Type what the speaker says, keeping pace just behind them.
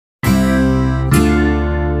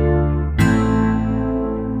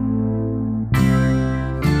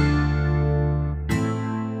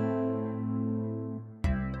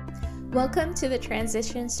Welcome to the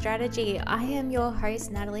Transition Strategy. I am your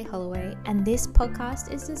host, Natalie Holloway, and this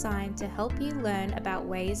podcast is designed to help you learn about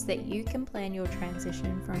ways that you can plan your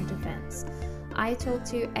transition from defense. I talk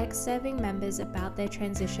to ex-serving members about their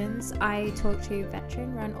transitions. I talk to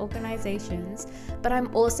veteran-run organizations, but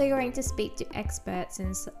I'm also going to speak to experts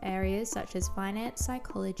in areas such as finance,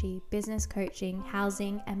 psychology, business coaching,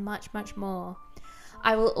 housing, and much, much more.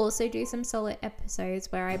 I will also do some solo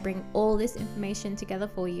episodes where I bring all this information together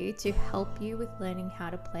for you to help you with learning how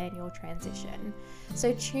to plan your transition.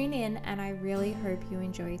 So tune in, and I really hope you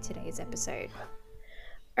enjoy today's episode.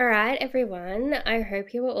 All right, everyone. I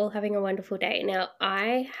hope you are all having a wonderful day. Now,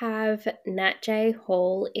 I have Nat J.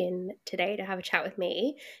 Hall in today to have a chat with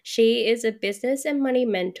me. She is a business and money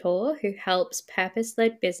mentor who helps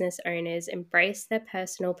purpose-led business owners embrace their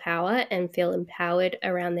personal power and feel empowered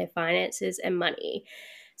around their finances and money,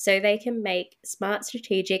 so they can make smart,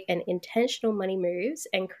 strategic, and intentional money moves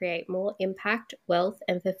and create more impact, wealth,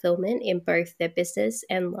 and fulfillment in both their business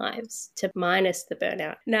and lives, to minus the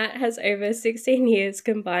burnout. Nat has over 16 years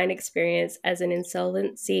combined experience as an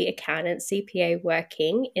insolvency accountant, CPA,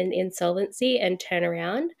 working in insolvency and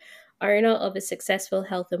turnaround, owner of a successful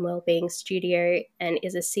health and wellbeing studio, and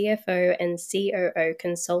is a CFO and COO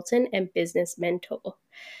consultant and business mentor.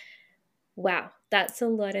 Wow, that's a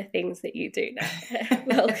lot of things that you do, Nat.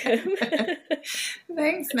 Welcome.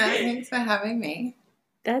 Thanks, Nat. Thanks for having me.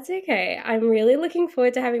 That's okay. I'm really looking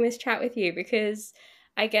forward to having this chat with you because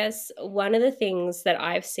I guess one of the things that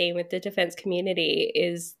I've seen with the defense community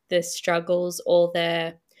is the struggles or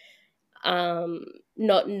the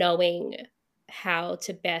not knowing how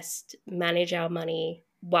to best manage our money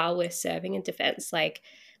while we're serving in defense. Like,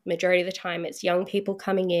 majority of the time, it's young people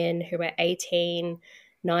coming in who are 18,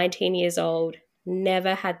 19 years old,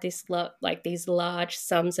 never had this these large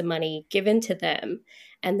sums of money given to them,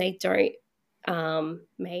 and they don't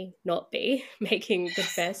may not be making the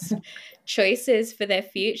best choices for their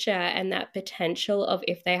future and that potential of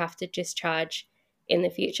if they have to discharge in the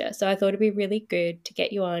future. So I thought it'd be really good to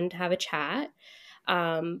get you on to have a chat.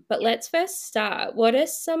 But let's first start. What are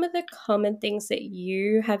some of the common things that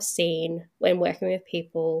you have seen when working with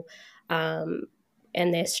people and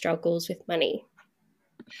their struggles with money?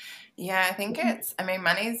 Yeah, I think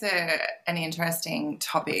money's an interesting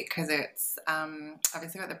topic because it's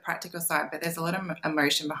obviously got the practical side, but there's a lot of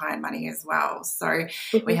emotion behind money as well. So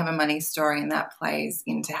we have a money story, and that plays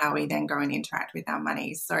into how we then go and interact with our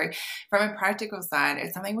money. So from a practical side,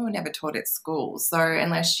 it's something we were never taught at school. So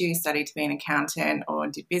unless you studied to be an accountant or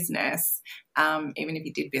did business, even if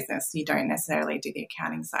you did business, you don't necessarily do the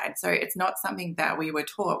accounting side. So it's not something that we were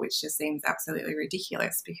taught, which just seems absolutely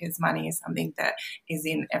ridiculous because money is something that is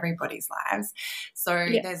in everybody's lives. So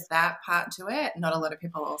There's that part to it. Not a lot of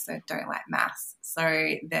people also don't like maths.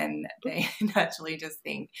 So then they naturally just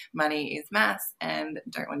think money is maths and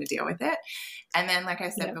don't want to deal with it. And then, like I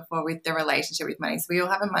said before, with the relationship with money, so we all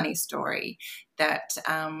have a money story that,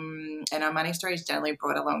 and our money story is generally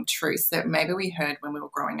brought along truths that maybe we heard when we were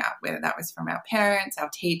growing up, whether that was from our parents, our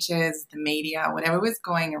teachers, the media, whatever was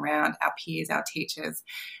going around, our peers, our teachers,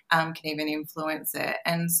 can even influence it.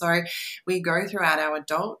 And so we go throughout our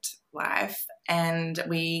adult life and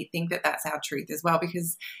we think that that's our truth as well,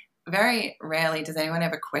 because very rarely does anyone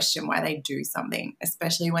ever question why they do something,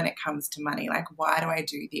 especially when it comes to money. Like, why do I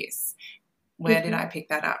do this? Where did I pick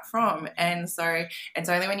that up from? And so it's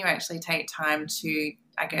only when you actually take time to,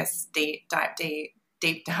 I guess, deep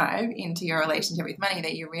dive into your relationship with money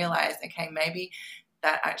that you realize, okay, maybe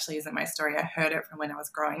that actually isn't my story. I heard it from when I was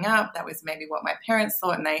growing up. That was maybe what my parents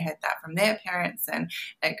thought, and they heard that from their parents, and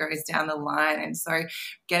it goes down the line. And so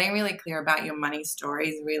getting really clear about your money story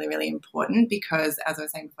is really, really important because, as I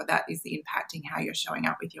was saying before, that is impacting how you're showing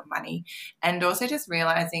up with your money. And also just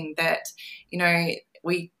realizing that,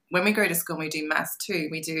 when we go to school, we do maths too.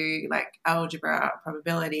 We do like algebra,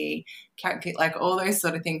 probability, like all those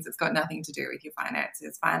sort of things. It's got nothing to do with your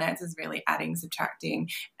finances. Finance is really adding, subtracting,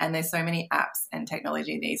 and there's so many apps and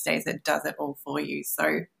technology these days that does it all for you.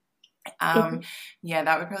 So,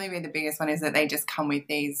 that would probably be the biggest one, is that they just come with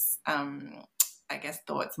these,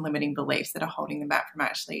 thoughts and limiting beliefs that are holding them back from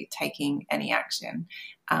actually taking any action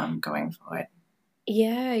going forward.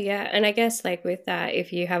 Yeah. And I guess with that,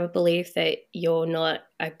 if you have a belief that you're not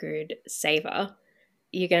a good saver,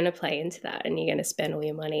 you're going to play into that and you're going to spend all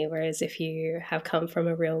your money. Whereas if you have come from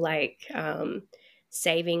a real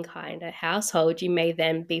saving kind of household, you may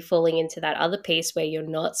then be falling into that other piece where you're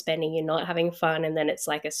not spending, you're not having fun, and then it's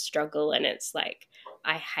like a struggle and it's like,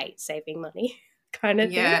 I hate saving money. kind of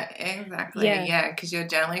thing. Yeah, exactly. Yeah. Yeah, because you'll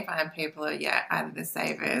generally find people are, either the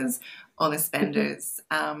savers or the Mhm. spenders.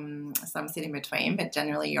 Some sit in between, but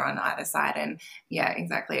generally you're on either side. And yeah,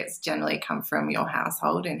 exactly. It's generally come from your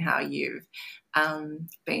household and how you've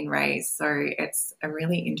been raised. So it's a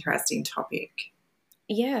really interesting topic.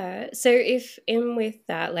 Yeah. So if in with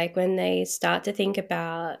that, like when they start to think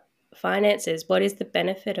about finances, what is the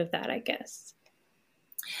benefit of that, I guess?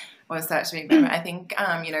 Well, such a big benefit. I think,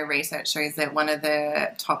 research shows that one of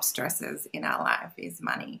the top stresses in our life is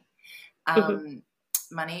money. Mhm. Um,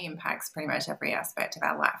 Money impacts pretty much every aspect of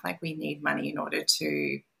our life. Like we need money in order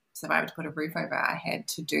to survive, to put a roof over our head,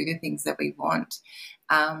 to do the things that we want.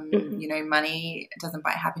 Mhm. Money doesn't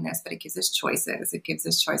buy happiness, but it gives us choices. It gives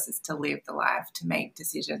us choices to live the life, to make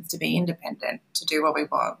decisions, to be independent, to do what we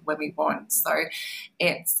want when we want. So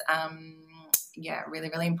it's, really,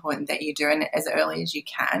 really important that you do, and as early as you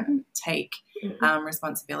can, take Mhm.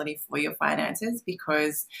 responsibility for your finances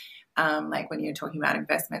because like when you're talking about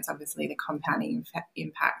investments, obviously the compounding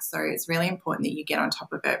impact. So it's really important that you get on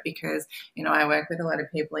top of it because, I work with a lot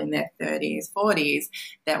of people in their 30s, 40s,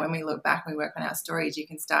 that when we look back and we work on our stories, you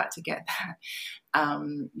can start to get that,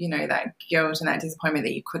 that guilt and that disappointment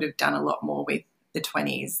that you could have done a lot more with the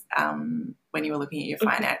 20s when you were looking at your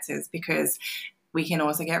Mhm. finances, because we can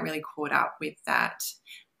also get really caught up with that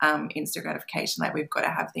instant gratification. Like we've got to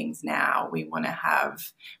have things now. We want to have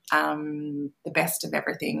the best of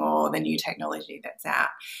everything or the new technology that's out.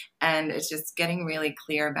 And it's just getting really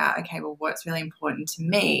clear about, okay, well, what's really important to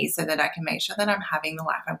me so that I can make sure that I'm having the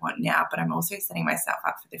life I want now, but I'm also setting myself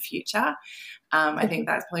up for the future. I think Mhm.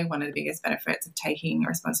 that's probably one of the biggest benefits of taking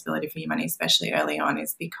responsibility for your money, especially early on,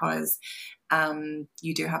 is because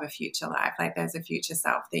you do have a future life. Like there's a future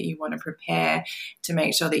self that you want to prepare to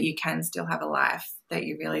make sure that you can still have a life that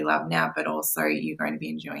you really love now, but also you're going to be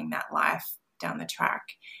enjoying that life down the track.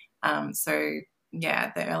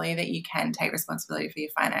 The earlier that you can take responsibility for your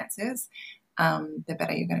finances, the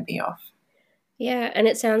better you're going to be off. Yeah, and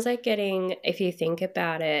it sounds like if you think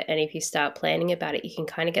about it and if you start planning about it, you can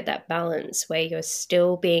kind of get that balance where you're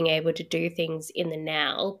still being able to do things in the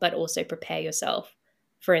now, but also prepare yourself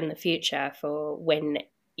for in the future for when,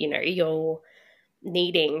 you're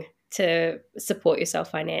needing to support yourself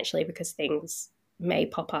financially because things may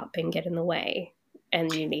pop up and get in the way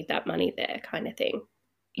and you need that money there kind of thing.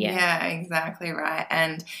 Yeah. Yeah, exactly right.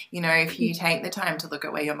 And, if you take the time to look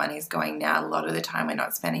at where your money is going now, a lot of the time we're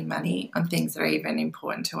not spending money on things that are even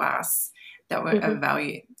important to us that were Hmm. of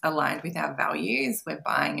value aligned with our values. We're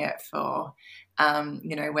buying it for,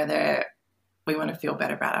 whether we want to feel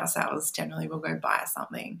better about ourselves. Generally, we'll go buy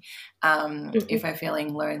something. If Hmm. we're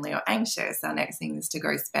feeling lonely or anxious, our next thing is to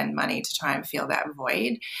go spend money to try and fill that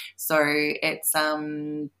void. So it's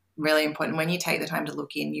really important. When you take the time to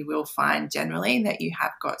look in, you will find generally that you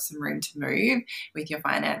have got some room to move with your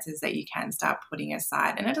finances that you can start putting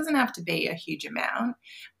aside. And it doesn't have to be a huge amount,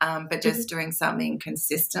 but Hmm. just doing something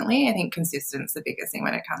consistently. I think consistence is the biggest thing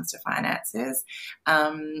when it comes to finances.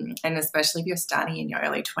 And especially if you're starting in your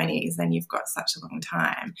early 20s, then you've got such a long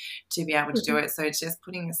time to be able to do Hmm. it. So it's just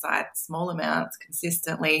putting aside small amounts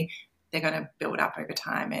consistently. They're going to build up over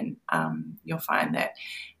time, and you'll find that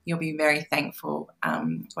you'll be very thankful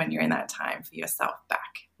when you're in that time for yourself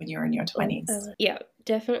back when you're in your Oh, 20s. yeah,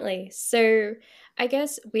 definitely. So, I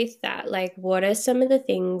guess with that, like, what are some of the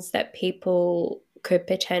things that people could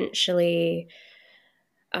potentially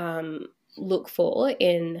um, look for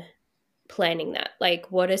in planning that?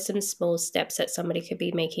 Like, what are some small steps that somebody could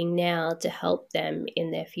be making now to help them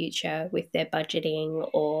in their future with their budgeting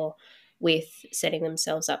or with setting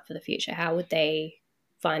themselves up for the future? How would they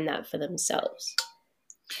find that for themselves?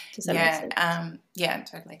 Does that make Yeah, sense? yeah,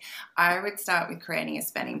 totally. I would start with creating a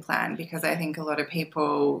spending plan because I think a lot of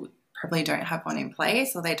people probably don't have one in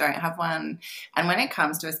place or they don't have one. And when it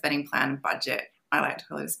comes to a spending plan budget, I like to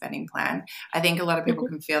call it a spending plan. I think a lot of people Mhm.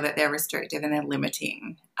 can feel that they're restrictive and they're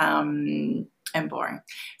limiting and boring.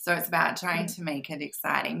 So it's about trying Yeah. to make it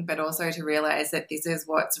exciting, but also to realize that this is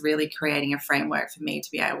what's really creating a framework for me to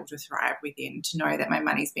be able to thrive within, to know that my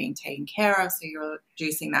money's being taken care of. So you're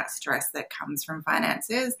reducing that stress that comes from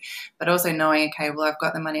finances, but also knowing, okay, well, I've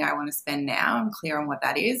got the money I want to spend now. I'm clear on what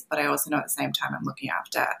that is, but I also know at the same time I'm looking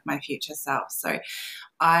after my future self. So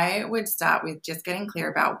I would start with just getting clear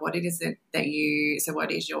about what it is so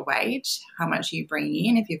what is your wage, how much you bring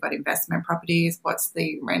in, if you've got investment properties, what's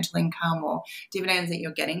the rental income or dividends that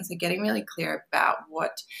you're getting. So getting really clear about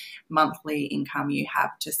what monthly income you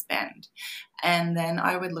have to spend. And then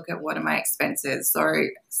I would look at what are my expenses. So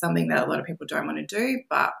something that a lot of people don't want to do,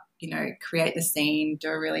 but create the scene, do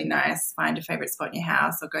a really nice, find your favorite spot in your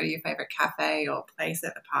house or go to your favorite cafe or place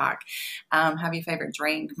at the park, have your favorite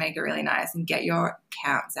drink, make it really nice and get your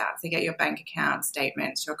accounts out. So get your bank account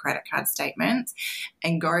statements, your credit card statements,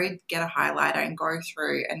 and go get a highlighter and go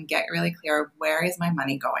through and get really clear of where is my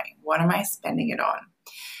money going? What am I spending it on?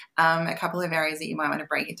 A couple of areas that you might want to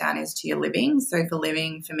break it down is to your living. So for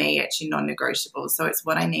living, for me, it's your non-negotiables. So it's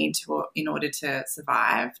what I need to in order to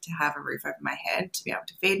survive, to have a roof over my head, to be able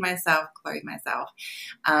to feed myself, clothe myself.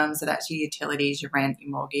 So that's your utilities, your rent,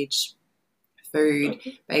 your mortgage, food,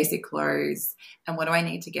 basic clothes, and what do I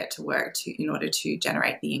need to get to work in order to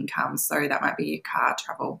generate the income? So that might be your car,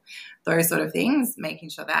 travel, those sort of things, making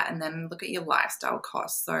sure that, and then look at your lifestyle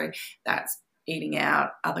costs. So that's eating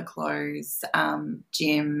out, other clothes,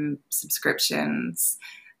 gym, subscriptions,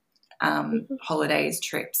 holidays,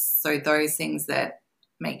 trips. So those things that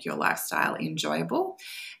make your lifestyle enjoyable.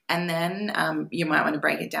 And then you might want to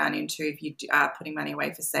break it down into if you are putting money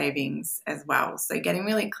away for savings as well. So getting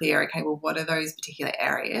really clear, okay, well, what are those particular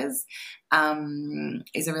areas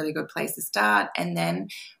is a really good place to start. And then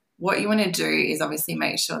what you want to do is obviously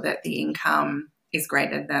make sure that the income is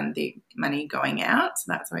greater than the money going out. So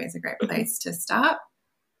that's always a great place to start.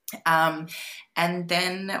 And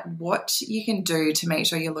then what you can do to make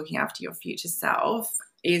sure you're looking after your future self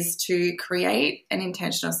is to create an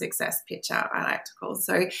intentional success picture, I like to call.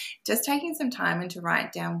 So just taking some time and to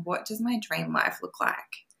write down, what does my dream life look like?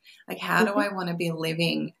 Like, how do I want to be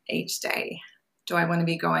living each day? Do I want to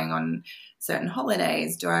be going on certain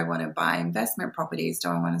holidays? Do I want to buy investment properties? Do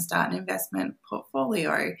I want to start an investment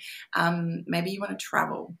portfolio? Maybe you want to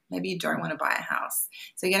travel. Maybe you don't want to buy a house.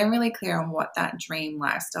 So getting really clear on what that dream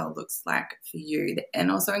lifestyle looks like for you,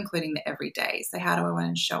 and also including the everyday. So how do I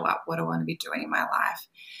want to show up? What do I want to be doing in my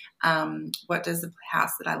life? What does the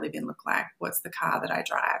house that I live in look like? What's the car that I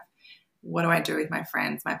drive? What do I do with my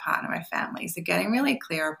friends, my partner, my family? So getting really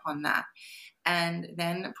clear upon that. And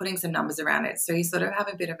then putting some numbers around it. So you sort of have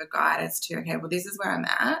a bit of a guide as to, okay, well, this is where I'm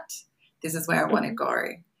at. This is where I want to go.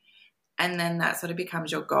 And then that sort of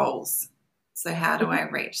becomes your goals. So how do I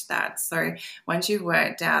reach that? So once you've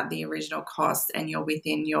worked out the original cost and you're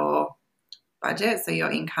within your budget, so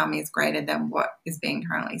your income is greater than what is being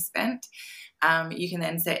currently spent, you can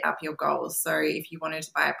then set up your goals. So if you wanted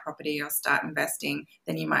to buy a property or start investing,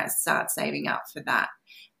 then you might start saving up for that.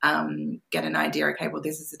 Get an idea, okay, well,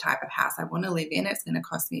 this is the type of house I want to live in. It's going to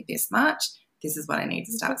cost me this much. This is what I need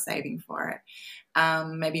to start saving for it.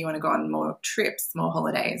 Maybe you want to go on more trips, more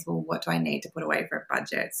holidays. Well, what do I need to put away for a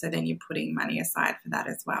budget? So then you're putting money aside for that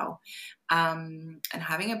as well. And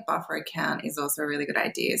having a buffer account is also a really good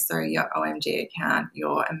idea. So your OMG account,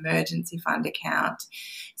 your emergency fund account.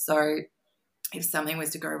 So if something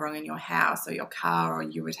was to go wrong in your house or your car, or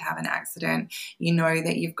you were to have an accident, you know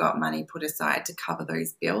that you've got money put aside to cover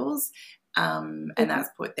those bills, and that's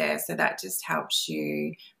put there. So that just helps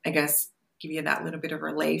you, I guess, give you that little bit of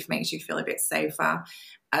relief, makes you feel a bit safer.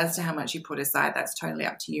 As to how much you put aside, that's totally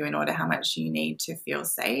up to you in order how much you need to feel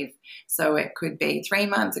safe. So it could be 3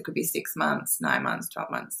 months, it could be 6 months, 9 months, 12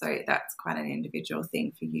 months. So that's quite an individual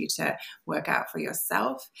thing for you to work out for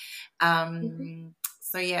yourself.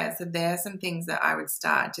 So yeah, so there are some things that I would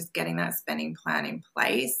start, just getting that spending plan in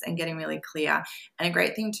place and getting really clear. And a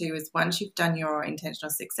great thing too is once you've done your intentional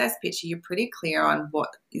success picture, you're pretty clear on what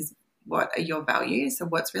are your values, so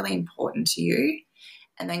what's really important to you.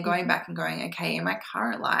 And then going back and going, okay, in my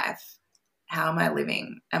current life, how am I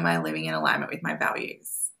living? Am I living in alignment with my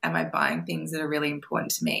values? Am I buying things that are really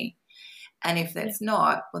important to me? And if that's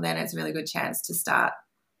not, well, then it's a really good chance to start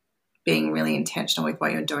being really intentional with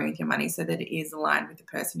what you're doing with your money so that it is aligned with the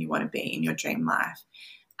person you want to be in your dream life.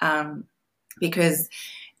 Because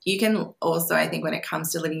you can also, I think when it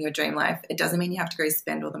comes to living your dream life, it doesn't mean you have to go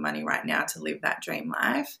spend all the money right now to live that dream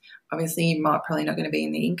life. Obviously, you're probably not going to be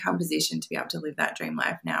in the income position to be able to live that dream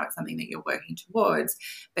life now. It's something that you're working towards.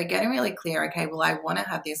 But getting really clear, okay, well, I want to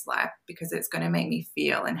have this life because it's going to make me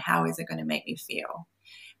feel, and how is it going to make me feel?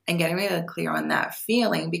 And getting really clear on that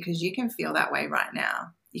feeling, because you can feel that way right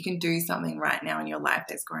now. You can do something right now in your life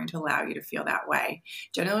that's going to allow you to feel that way.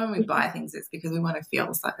 Generally, when we buy things, it's because we want to feel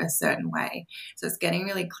a certain way. So it's getting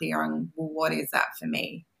really clear on, well, what is that for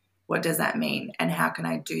me? What does that mean? And how can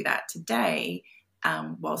I do that today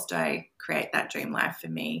whilst I create that dream life for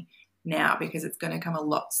me now? Because it's going to come a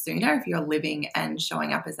lot sooner if you're living and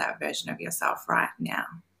showing up as that version of yourself right now.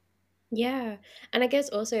 Yeah. And I guess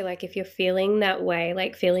also, like, if you're feeling that way,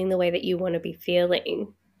 like feeling the way that you want to be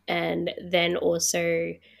feeling, and then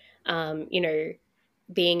also,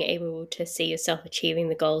 being able to see yourself achieving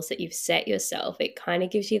the goals that you've set yourself, it kind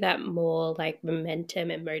of gives you that more like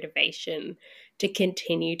momentum and motivation to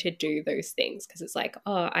continue to do those things, because it's like,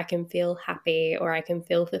 oh, I can feel happy or I can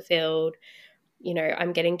feel fulfilled. You know,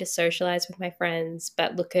 I'm getting to socialize with my friends,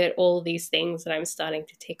 but look at all these things that I'm starting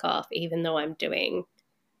to tick off, even though I'm doing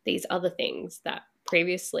these other things that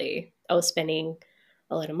previously I was spending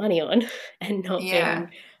a lot of money on and not being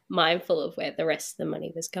mindful of where the rest of the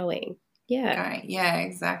money was going. Yeah. Yeah,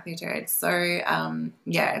 exactly, Jared. So,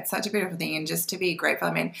 it's such a beautiful thing. And just to be grateful,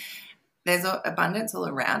 I mean, there's abundance all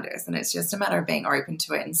around us, and it's just a matter of being open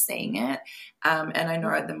to it and seeing it. And I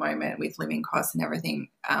know at the moment with living costs and everything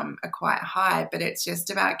are quite high, but it's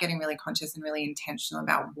just about getting really conscious and really intentional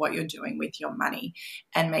about what you're doing with your money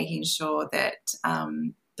and making sure that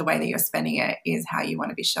the way that you're spending it is how you want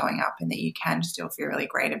to be showing up, and that you can still feel really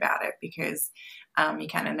great about it, because you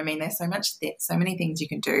can. And I mean, there's so many things you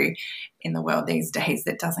can do in the world these days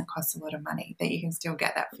that doesn't cost a lot of money, that you can still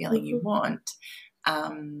get that feeling you want.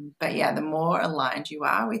 But yeah, the more aligned you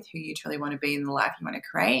are with who you truly want to be in the life you want to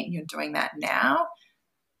create, and you're doing that now,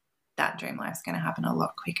 that dream life's going to happen a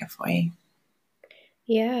lot quicker for you.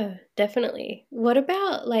 Yeah, definitely. What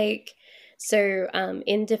about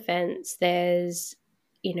in defense, there's,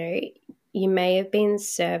 you may have been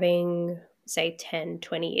serving, say, 10,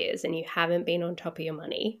 20 years, and you haven't been on top of your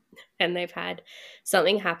money, and they've had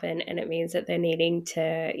something happen, and it means that they're needing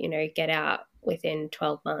to, get out within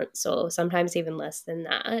 12 months or sometimes even less than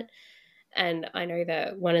that. And I know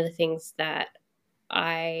that one of the things that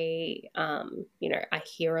I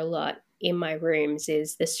hear a lot in my rooms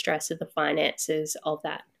is the stress of the finances of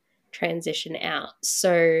that transition out.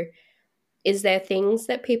 So is there things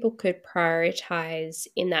that people could prioritize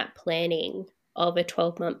in that planning of a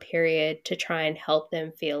 12-month period to try and help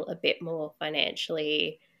them feel a bit more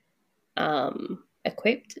financially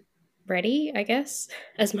equipped, ready, I guess,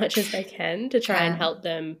 as much as they can, to try and help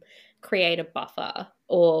them create a buffer,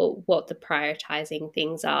 or what the prioritizing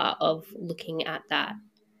things are of looking at that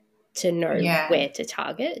to know where to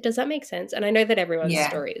target? Does that make sense? And I know that everyone's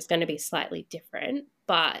story is going to be slightly different,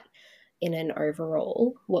 but in an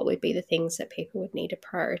overall, what would be the things that people would need to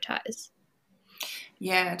prioritize?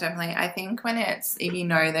 Yeah, definitely. I think if you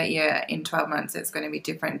know that in 12 months it's going to be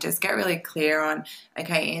different, just get really clear on,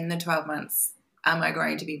 okay, in the 12 months, am I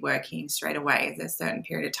going to be working straight away? Is there a certain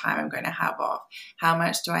period of time I'm going to have off? How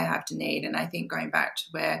much do I have to need? And I think going back to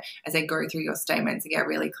where, as I go through your statements, you get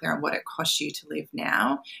really clear on what it costs you to live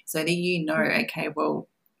now, so that you know, okay, well,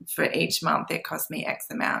 for each month it costs me X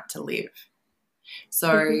amount to live.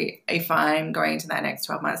 So if I'm going to that next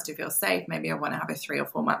 12 months to feel safe, maybe I want to have a 3 or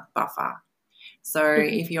 4 month buffer. So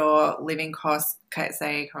if your living costs,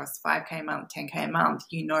 say, costs $5,000 a month, $10,000 a month,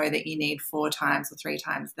 you know that you need 4 times or 3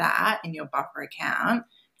 times that in your buffer account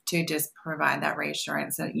to just provide that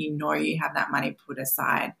reassurance that you know you have that money put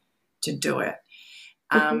aside to do it.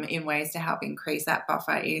 In ways to help increase that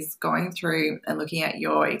buffer is going through and looking at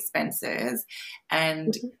your expenses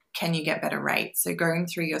and can you get better rates? So going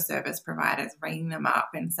through your service providers, ringing them up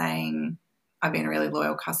and saying, I've been a really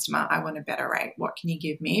loyal customer, I want a better rate. What can you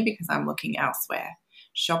give me? Because I'm looking elsewhere.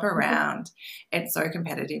 Shop around. It's so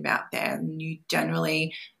competitive out there. And you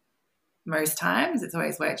generally, most times, it's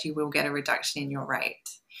always worked, you will get a reduction in your rate.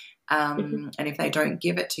 And if they don't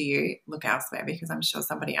give it to you, look elsewhere, because I'm sure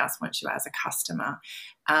somebody else wants you as a customer.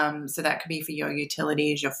 So that could be for your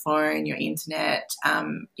utilities, your phone, your internet.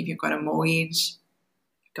 If you've got a mortgage,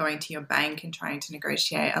 going to your bank and trying to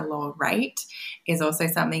negotiate a lower rate is also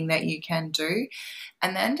something that you can do.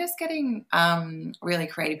 And then just getting really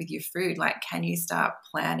creative with your food. Like, can you start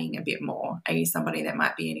planning a bit more? Are you somebody that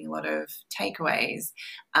might be eating a lot of takeaways?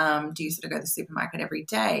 Do you sort of go to the supermarket every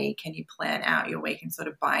day? Can you plan out your week and sort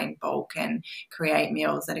of buy in bulk and create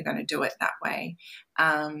meals that are going to do it that way?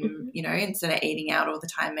 Instead of eating out all the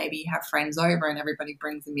time, maybe you have friends over and everybody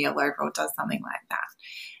brings a meal over or does something like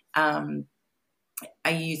that.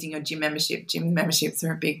 Are you using your gym membership? Gym memberships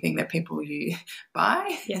are a big thing that people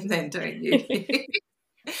buy and then don't use.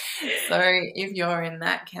 So if you're in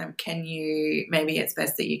that camp, maybe it's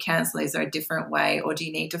best that you cancel. Is there a different way, or do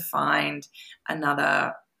you need to find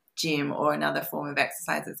another gym or another form of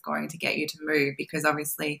exercise that's going to get you to move? Because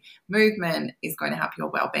obviously movement is going to help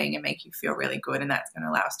your well-being and make you feel really good, and that's going to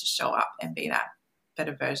allow us to show up and be that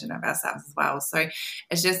better version of ourselves as well. So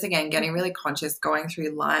it's just, again, getting really conscious, going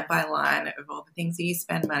through line by line of all the things that you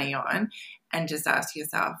spend money on, and just ask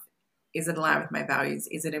yourself, is it aligned with my values?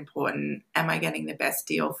 Is it important? Am I getting the best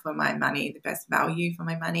deal for my money, the best value for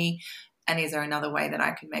my money? And is there another way that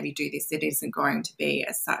I can maybe do this that isn't going to be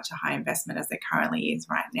such a high investment as it currently is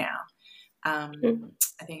right now? I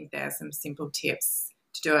think there are some simple tips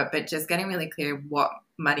to do it, but just getting really clear what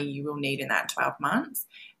money you will need in that 12 months,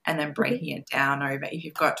 and then breaking it down over, if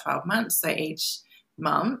you've got 12 months, so each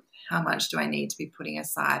month, how much do I need to be putting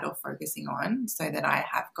aside or focusing on so that I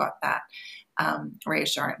have got that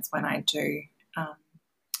reassurance when I do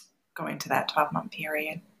go into that 12-month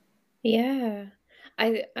period. Yeah.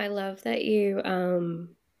 I love that you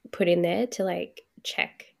put in there to like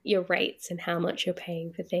check your rates and how much you're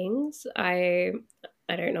paying for things. I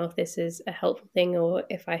don't know if this is a helpful thing or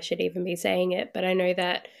if I should even be saying it, but I know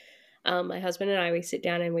that my husband and I, we sit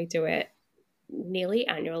down and we do it nearly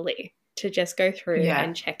annually to just go through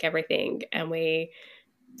and check everything, and we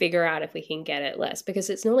figure out if we can get it less, because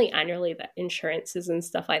it's normally annually that insurances and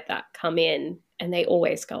stuff like that come in and they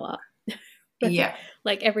always go up. Yeah.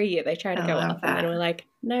 Like every year they try to go up, and then we're like,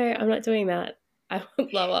 no, I'm not doing that. I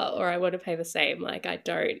want lower, or I want to pay the same. Like I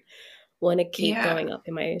don't want to keep going up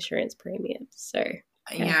in my insurance premiums. So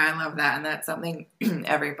yeah, I love that. And that's something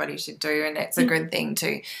everybody should do. And it's a good thing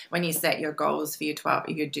too, when you set your goals for your 12,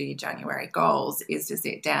 if you do your January goals, is to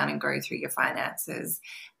sit down and go through your finances.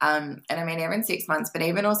 And I mean, even 6 months, but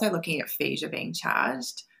even also looking at fees you're being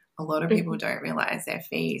charged. A lot of people don't realize their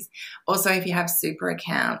fees. Also, if you have super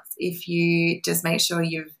accounts, if you just make sure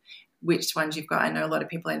which ones you've got. I know a lot of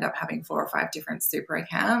people end up having 4 or 5 different super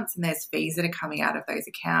accounts, and there's fees that are coming out of those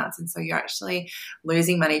accounts. And so you're actually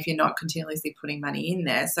losing money if you're not continuously putting money in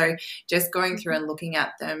there. So just going through and looking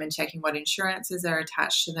at them and checking what insurances are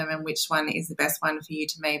attached to them and which one is the best one for you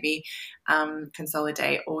to maybe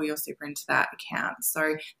consolidate all your super into that account.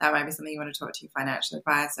 So that might be something you want to talk to your financial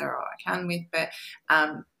advisor or accountant with, but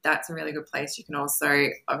that's a really good place. You can also,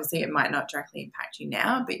 obviously it might not directly impact you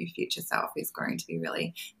now, but your future self is going to be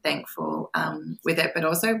really thankful with it. But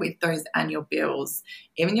also with those annual bills,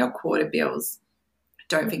 even your quarter bills,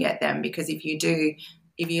 don't forget them, because if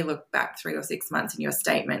you look back 3 or 6 months in your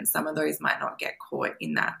statement, some of those might not get caught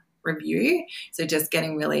in that review. So just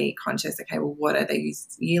getting really conscious, okay, well, what are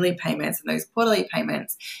these yearly payments and those quarterly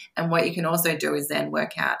payments? And what you can also do is then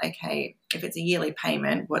work out, okay, if it's a yearly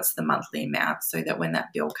payment, what's the monthly amount, so that when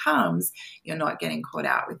that bill comes, you're not getting caught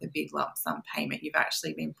out with a big lump sum payment. You've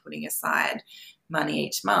actually been putting aside money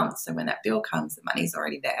each month, so when that bill comes, the money's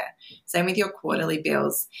already there. Same with your quarterly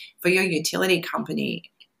bills. For your utility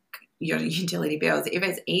company, your utility bills, if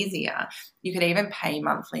it's easier, you could even pay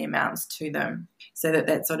monthly amounts to them, so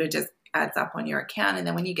that sort of just adds up on your account. And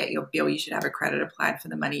then when you get your bill, you should have a credit applied for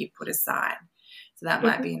the money you put aside. So that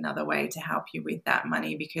might be another way to help you with that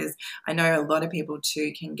money, because I know a lot of people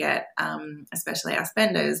too can get, especially our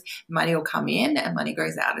spenders, money will come in and money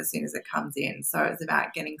goes out as soon as it comes in. So it's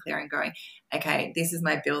about getting clear and going, okay, this is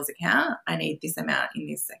my bills account. I need this amount in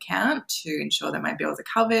this account to ensure that my bills are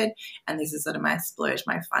covered. And this is sort of my splurge,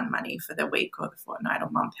 my fun money for the week or the fortnight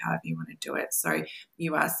or month, however you want to do it. So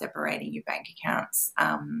you are separating your bank accounts,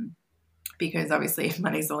 because obviously if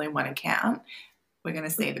money's all in one account, we're going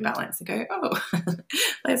to see the balance and go, oh,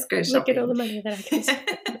 let's go shopping. Look at all the money that I can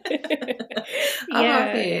spend. I'm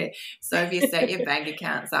up here. So if you set your bank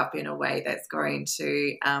accounts up in a way that's going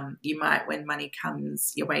to, you might, when money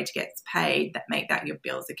comes your way to get paid, that make that your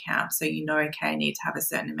bills account. So you know, okay, I need to have a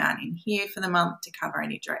certain amount in here for the month to cover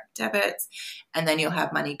any direct debits. And then you'll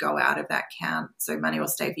have money go out of that account. So money will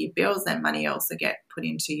stay for your bills, and money also get put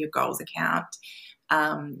into your goals account,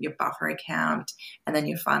 your buffer account, and then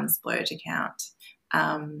your fun splurge account.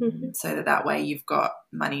 So that way you've got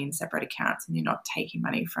money in separate accounts and you're not taking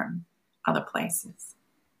money from other places.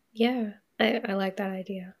 Yeah, I like that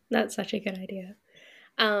idea. That's such a good idea.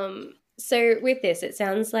 So with this, it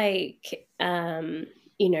sounds like,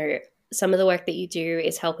 some of the work that you do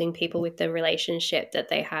is helping people with the relationship that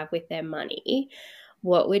they have with their money.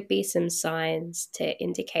 What would be some signs to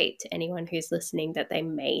indicate to anyone who's listening that they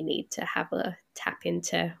may need to have a tap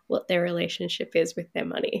into what their relationship is with their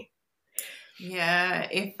money? Yeah,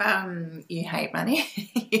 if you hate money,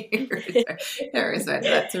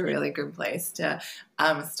 that's a really good place to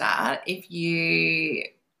start. If you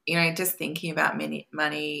just thinking about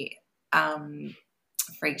money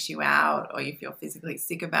freaks you out, or you feel physically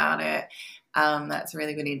sick about it, that's a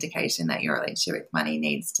really good indication that your relationship with money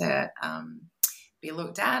needs to be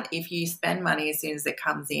looked at. If you spend money as soon as it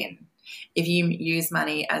comes in, if you use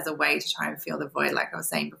money as a way to try and fill the void, like I was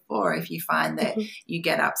saying before, if you find that you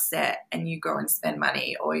get upset and you go and spend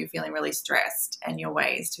money, or you're feeling really stressed and your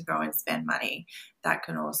ways to go and spend money, that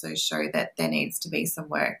can also show that there needs to be some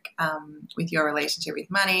work with your relationship with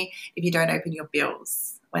money. If you don't open your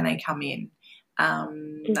bills when they come in,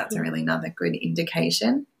 that's a really another good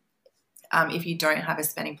indication. If you don't have a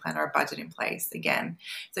spending plan or a budget in place, again.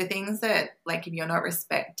 So things that, like, if you're not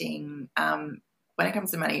respecting, when it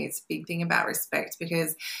comes to money, it's a big thing about respect,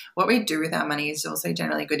 because what we do with our money is also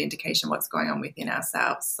generally a good indication of what's going on within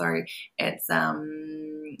ourselves. So it's,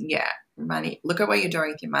 money, look at what you're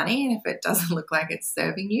doing with your money, and if it doesn't look like it's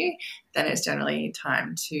serving you, then it's generally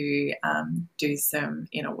time to do some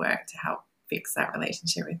inner work to help fix that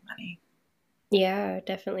relationship with money. Yeah,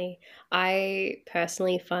 definitely. I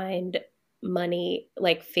personally find money,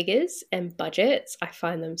 like figures and budgets, I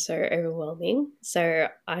find them so overwhelming. So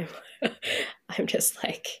I'm I'm just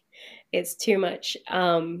like it's too much.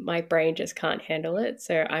 My brain just can't handle it.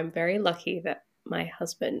 So I'm very lucky that my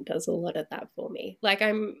husband does a lot of that for me. Like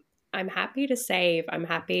I'm happy to save, I'm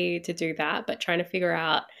happy to do that, but trying to figure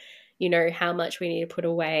out, how much we need to put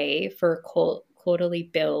away for a quarterly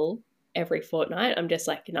bill every fortnight, I'm just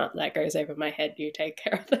like, no, that goes over my head. You take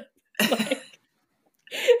care of it. Like,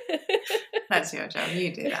 that's your job.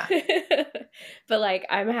 You do that. But like,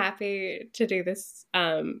 I'm happy to do this,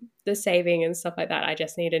 the saving and stuff like that. I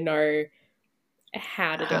just need to know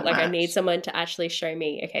how to do it. Like, I need someone to actually show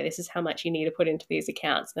me, okay, this is how much you need to put into these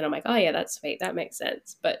accounts. Then I'm like, oh yeah, that's sweet. That makes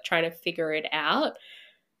sense. But trying to figure it out,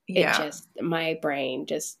 my brain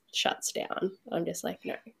just shuts down. I'm just like,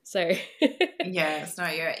 no. So yeah, it's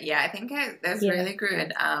not your, I think there's really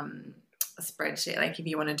good spreadsheet. Like if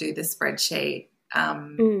you want to do the spreadsheet,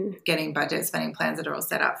 getting budget spending plans that are all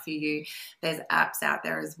set up for you, there's apps out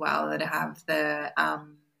there as well that have the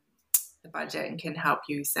budget and can help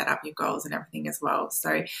you set up your goals and everything as well.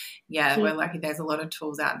 So we're lucky there's a lot of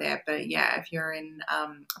tools out there. But if you're in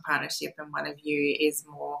a partnership and one of you is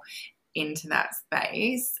more into that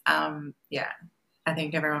space, I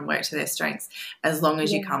think everyone works to their strengths as long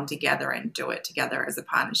as you come together and do it together as a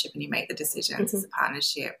partnership and you make the decisions as a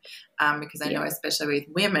partnership. Because I know especially with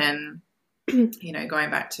women,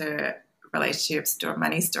 going back to relationships or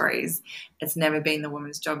money stories, it's never been the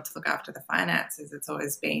woman's job to look after the finances. It's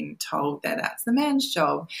always been told that that's the man's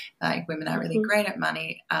job. Like women are really great at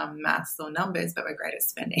money, maths or numbers, but we're great at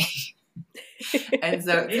spending. And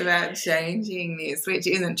so it's about changing this, which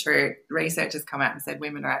isn't true. Research has come out and said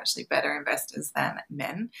women are actually better investors than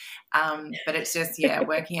men. But it's just,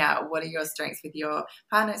 working out what are your strengths with your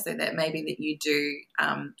partner so that maybe that you do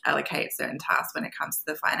allocate certain tasks when it comes to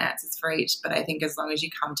the finances for each. But I think as long as you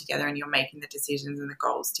come together and you're making the decisions and the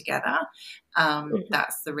goals together,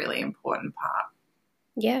 that's the really important part.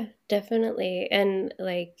 Yeah, definitely. And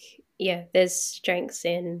there's strengths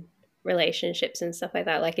in relationships and stuff like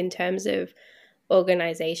that. Like in terms of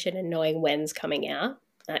organization and knowing when's coming out,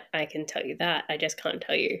 I can tell you that. I just can't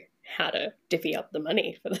tell you how to divvy up the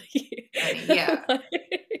money for the year.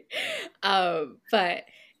 But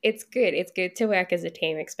it's good. It's good to work as a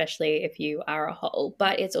team, especially if you are a whole.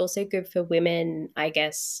 But it's also good for women, I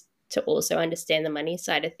guess, to also understand the money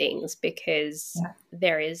side of things because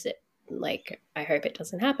there is, I hope it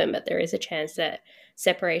doesn't happen, but there is a chance that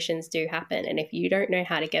separations do happen. And if you don't know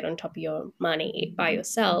how to get on top of your money by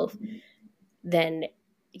yourself, then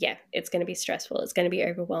it's going to be stressful. It's going to be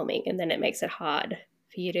overwhelming. And then it makes it hard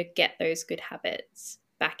for you to get those good habits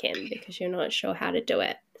back in because you're not sure how to do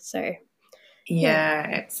it. So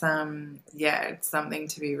it's something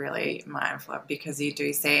to be really mindful of because you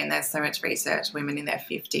do see, and there's so much research, women in their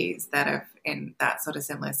 50s that are in that sort of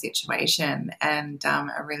similar situation and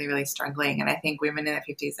are really, really struggling. And I think women in their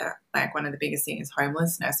 50s are like one of the biggest things is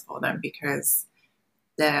homelessness for them because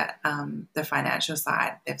the financial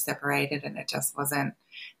side, they've separated and it just wasn't,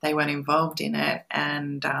 they weren't involved in it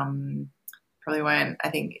and probably weren't,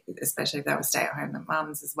 I think, especially if they were stay-at-home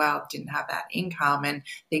mums as well, didn't have that income and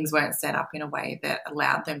things weren't set up in a way that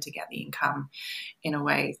allowed them to get the income in a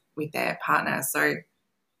way with their partner. So,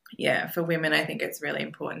 for women, I think it's really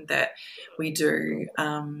important that we do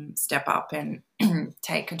step up and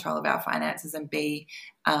take control of our finances and be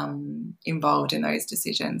involved in those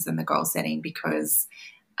decisions and the goal setting because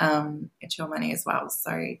it's your money as well.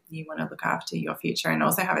 So you want to look after your future and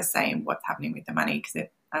also have a say in what's happening with the money because as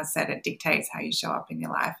I said, it dictates how you show up in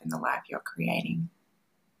your life and the life you're creating.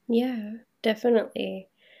 Yeah, definitely.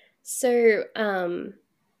 So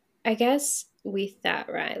I guess with that,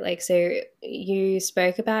 right, so you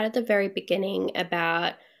spoke about at the very beginning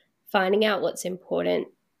about finding out what's important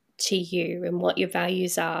to you and what your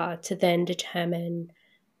values are to then determine,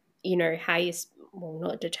 how you,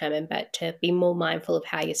 not determine, but to be more mindful of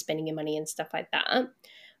how you're spending your money and stuff like that.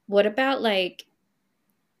 What about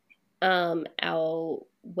our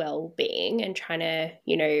well-being and trying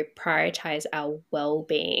to, prioritize our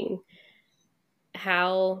well-being?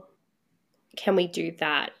 How can we do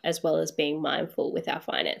that as well as being mindful with our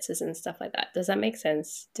finances and stuff like that? Does that make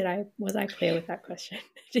sense? Was I clear with that question?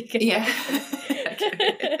 Yeah.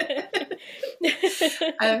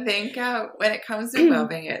 I think when it comes to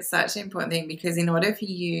well-being, it's such an important thing, because in order for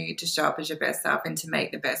you to show up as your best self and to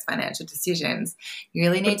make the best financial decisions, you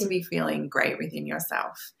really need to be feeling great within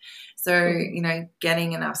yourself. So, you know,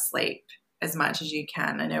 getting enough sleep as much as you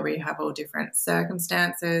can. I know we have all different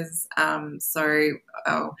circumstances, so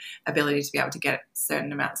our ability to be able to get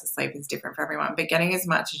certain amounts of sleep is different for everyone, but getting as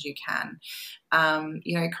much as you can.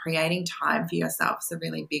 You know, creating time for yourself is a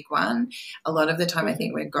really big one. A lot of the time I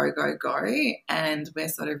think we're go, go, go, and we're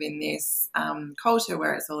sort of in this culture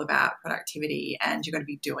where it's all about productivity and you've got to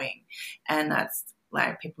be doing, and that's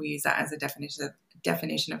like people use that as a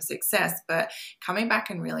definition of success. But coming back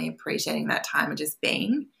and really appreciating that time and just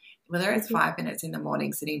being, whether it's 5 minutes in the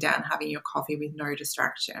morning, sitting down, having your coffee with no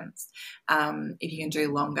distractions. If you can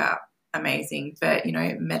do longer, amazing. But, you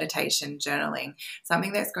know, meditation, journaling,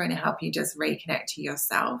 something that's going to help you just reconnect to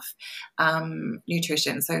yourself.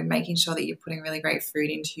 Nutrition, so making sure that you're putting really great food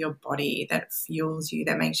into your body that fuels you,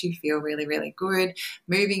 that makes you feel really, really good.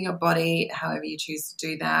 Moving your body, however you choose to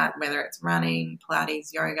do that, whether it's running,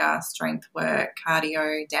 Pilates, yoga, strength work,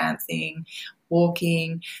 cardio, dancing,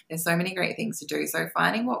 walking. There's so many great things to do. So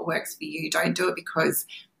finding what works for you. Don't do it because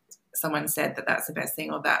someone said that that's the best thing,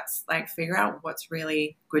 or that's like, figure out what's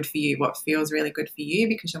really good for you, what feels really good for you,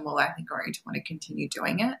 because you're more likely going to want to continue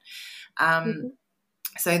doing it.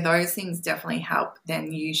 So those things definitely help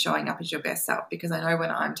then you showing up as your best self, because I know when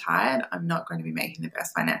I'm tired, I'm not going to be making the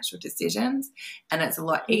best financial decisions. And it's a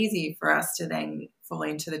lot easier for us to then fall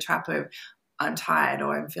into the trap of, I'm tired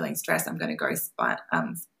or I'm feeling stressed, I'm going to go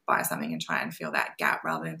buy something and try and fill that gap,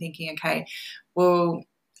 rather than thinking, okay, well,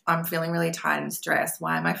 I'm feeling really tired and stressed.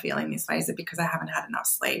 Why am I feeling this way? Is it because I haven't had enough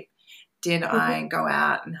sleep? Did I go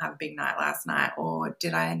out and have a big night last night, or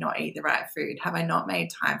did I not eat the right food? Have I not made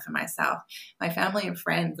time for myself, my family and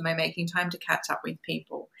friends? Am I making time to catch up with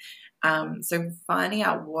people? So finding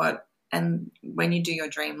out what, and when you do your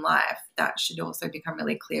dream life, that should also become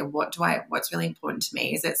really clear. What's really important to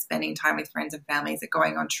me? Is it spending time with friends and family? Is it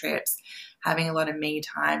going on trips, having a lot of me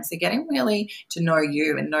time? So getting really to know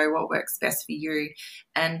you and know what works best for you,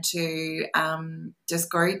 and to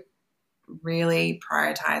just go really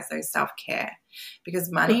prioritize those self-care,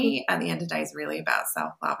 because money at the end of the day is really about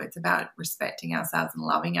self-love. It's about respecting ourselves and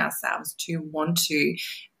loving ourselves to want to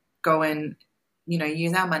go and, you know,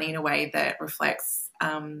 use our money in a way that reflects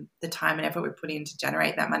the time and effort we put in to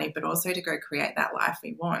generate that money, but also to go create that life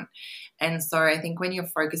we want. And so I think when you're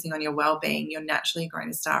focusing on your well-being, you're naturally going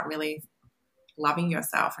to start really loving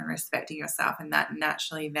yourself and respecting yourself, and that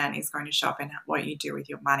naturally then is going to show up in what you do with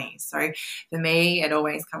your money. So for me, it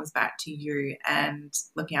always comes back to you, and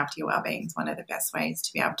looking after your well-being is one of the best ways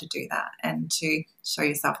to be able to do that and to show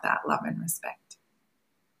yourself that love and respect.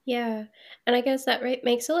 Yeah, and I guess that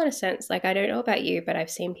makes a lot of sense. Like, I don't know about you, but I've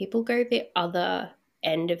seen people go the other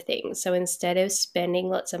end of things. So instead of spending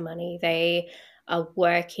lots of money, they are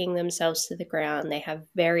working themselves to the ground. They have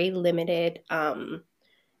very limited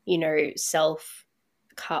self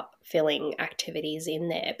cup filling activities in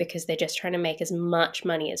there, because they're just trying to make as much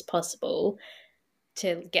money as possible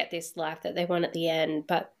to get this life that they want at the end,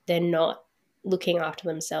 but they're not looking after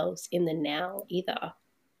themselves in the now either.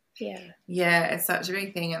 Yeah, it's such a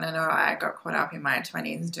big thing. And I know I got caught up in my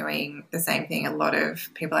 20s doing the same thing. A lot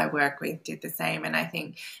of people I work with did the same. And I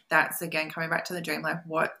think that's, again, coming back to the dream life.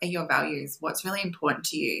 What are your values? What's really important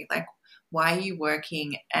to you? Like, why are you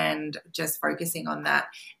working? And just focusing on that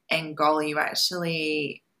end goal. Are you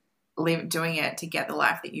actually doing it to get the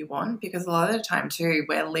life that you want? Because a lot of the time too,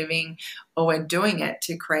 we're living, or we're doing it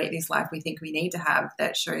to create this life we think we need to have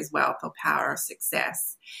that shows wealth or power or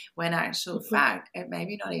success, when actual fact, it may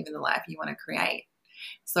be not even the life you want to create.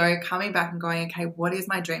 So coming back and going, okay, what is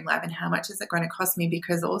my dream life and how much is it going to cost me?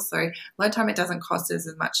 Because also a lot of time it doesn't cost us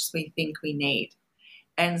as much as we think we need.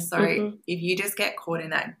 And so if you just get caught in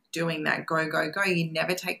that, doing that go, go, go, you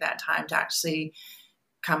never take that time to actually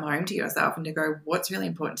come home to yourself and to go, what's really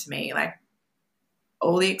important to me? Like,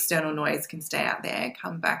 all the external noise can stay out there,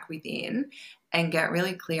 come back within and get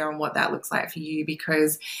really clear on what that looks like for you,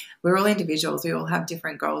 because we're all individuals. We all have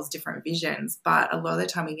different goals, different visions, but a lot of the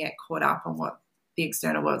time we get caught up on what the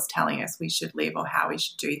external world's telling us we should live or how we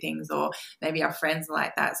should do things, or maybe our friends are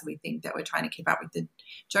like that, so we think that we're trying to keep up with the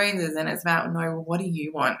Joneses, and it's about, no, well, what do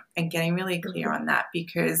you want? And getting really clear on that,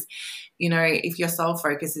 because, you know, if your sole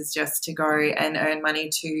focus is just to go and earn money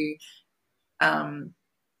to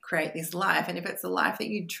create this life, and if it's a life that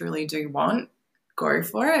you truly do want, go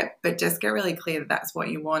for it, but just get really clear that that's what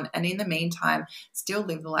you want. And in the meantime, still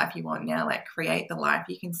live the life you want now, like create the life.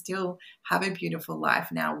 You can still have a beautiful life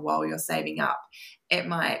now while you're saving up.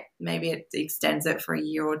 Maybe it extends it for a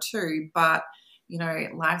year or two, but, you know,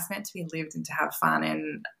 life's meant to be lived and to have fun.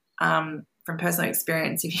 And from personal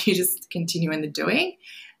experience, if you just continue in the doing,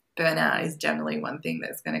 burnout is generally one thing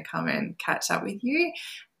that's going to come and catch up with you.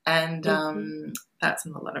 And that's a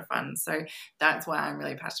lot of fun. So that's why I'm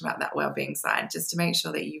really passionate about that wellbeing side, just to make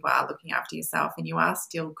sure that you are looking after yourself and you are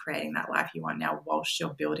still creating that life you want now whilst you're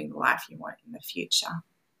building the life you want in the future.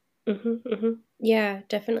 Yeah,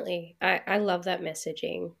 definitely. I love that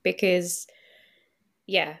messaging because,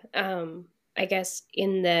 yeah, I guess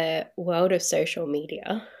in the world of social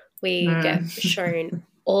media, we get shown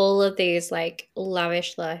all of these like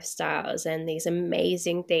lavish lifestyles and these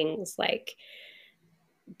amazing things, like,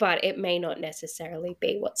 but it may not necessarily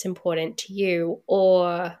be what's important to you,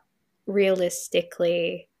 or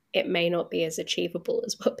realistically, it may not be as achievable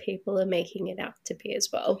as what people are making it out to be as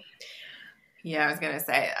well. Yeah, I was going to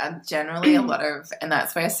say generally a lot of, and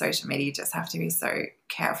that's where social media you just have to be so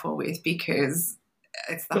careful with, because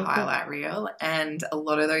it's the highlight reel, and a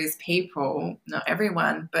lot of those people, not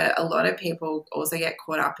everyone, but a lot of people also get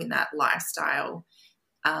caught up in that lifestyle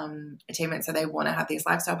achievement. So they want to have this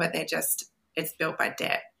lifestyle, but it's built by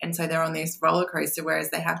debt. And so they're on this roller coaster,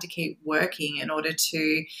 whereas they have to keep working in order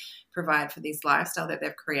to provide for this lifestyle that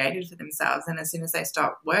they've created for themselves. And as soon as they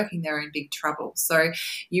stop working, they're in big trouble. So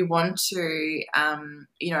you want to,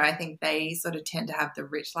 I think they sort of tend to have the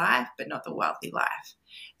rich life, but not the wealthy life.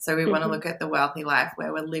 So we want to look at the wealthy life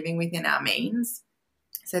where we're living within our means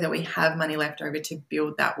so that we have money left over to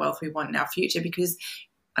build that wealth we want in our future, because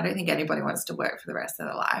I don't think anybody wants to work for the rest of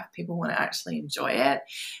their life. People want to actually enjoy it.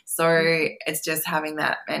 So it's just having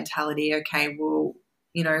that mentality, okay, well,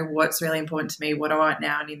 you know, what's really important to me, what I want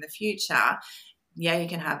now and in the future. Yeah, you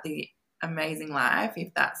can have the amazing life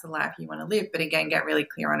if that's the life you want to live. But again, get really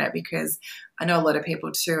clear on it, because I know a lot of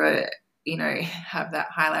people too are, you know, have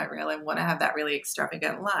that highlight reel and want to have that really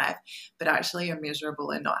extravagant life, but actually are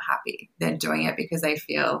miserable and not happy. They're doing it because they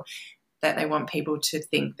feel that they want people to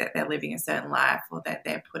think that they're living a certain life, or that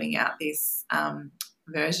they're putting out this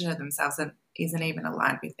version of themselves that isn't even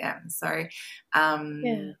aligned with them. So,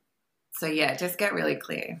 just get really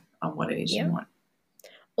clear on what it is you want.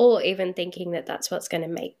 Or even thinking that that's what's going to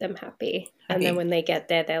make them happy. And then when they get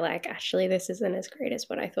there, they're like, actually, this isn't as great as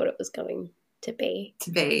what I thought it was going to be.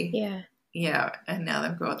 Yeah. Yeah. And now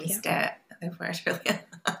they've got this debt they've worked really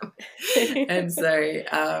hard. And so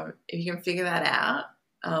if you can figure that out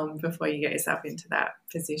before you get yourself into that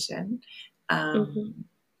position,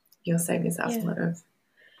 you'll save yourself a lot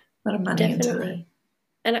of money. Definitely. And time.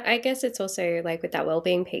 And I guess it's also like with that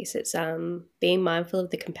well-being piece, it's being mindful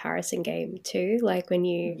of the comparison game too. Like when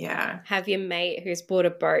you have your mate who's bought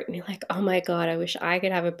a boat and you're like, oh my God, I wish I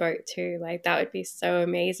could have a boat too. Like that would be so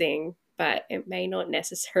amazing, but it may not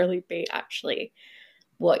necessarily be actually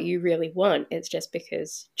what you really want. It's just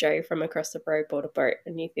because Joe from across the road bought a boat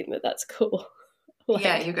and you think that that's cool.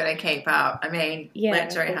 You've got to keep up. I mean,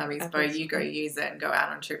 let Joe have his boat, you go use it and go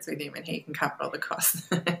out on trips with him and he can cover all the costs.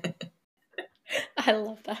 I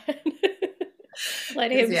love that.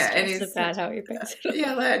 Let him stress about how he pays it.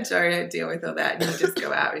 Yeah, let Joe deal with all that and you just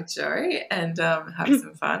go out with Joe and have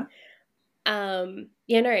some fun.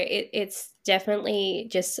 It's definitely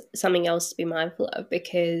just something else to be mindful of,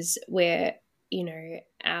 because we're, you know,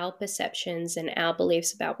 our perceptions and our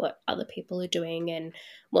beliefs about what other people are doing and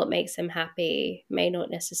what makes them happy may not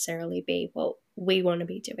necessarily be what we want to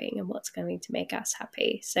be doing and what's going to make us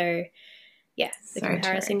happy. So, yeah, the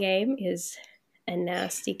comparison game is a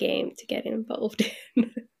nasty game to get involved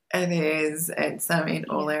in. It is. It's in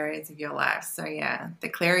all areas of your life. So, yeah, the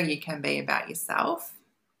clearer you can be about yourself,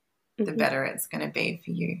 the better it's going to be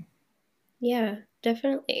for you. Yeah,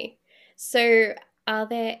 definitely. So, are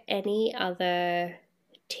there any other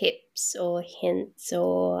tips or hints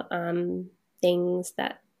or things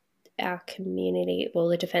that our community, well,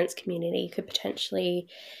 the defence community, could potentially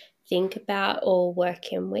think about or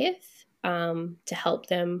work in with to help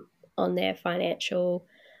them on their financial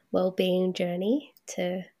well-being journey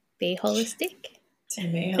to be holistic? To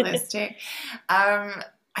be holistic.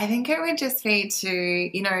 I think it would just be to,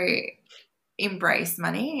 you know, embrace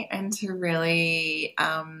money and to really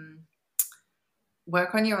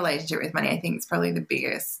work on your relationship with money. I think it's probably the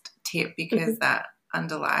biggest tip, because that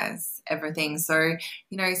underlies everything. So,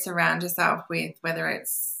 you know, surround yourself with, whether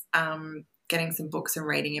it's getting some books and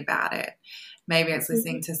reading about it, maybe it's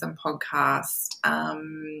listening to some podcast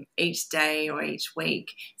each day or each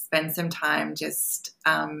week. Spend some time just,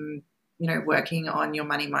 working on your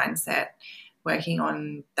money mindset. working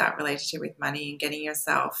on that relationship with money and getting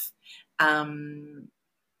yourself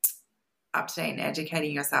up to date and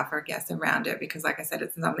educating yourself, I guess, around it, because like I said,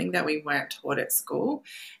 it's something that we weren't taught at school.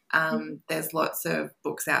 There's lots of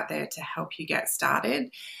books out there to help you get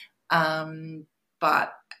started.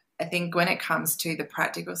 But I think when it comes to the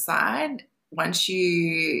practical side, once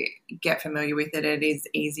you get familiar with it, it is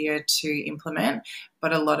easier to implement.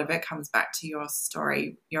 But a lot of it comes back to your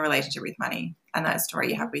story, your relationship with money, and that story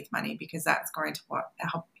you have with money, because that's going to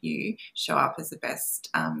help you show up as the best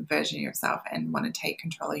version of yourself and want to take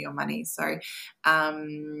control of your money. So,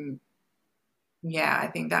 yeah, I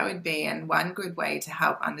think that would be, and one good way to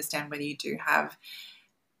help understand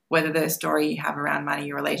whether the story you have around money,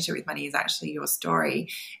 your relationship with money, is actually your story,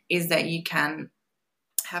 is that you can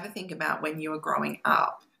have a think about when you were growing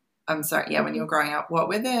up. When you were growing up, what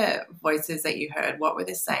were the voices that you heard? What were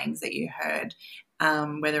the sayings that you heard?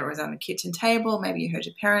 Whether it was on the kitchen table, maybe you heard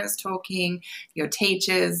your parents talking, your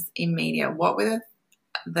teachers, in media. What were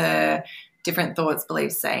the different thoughts,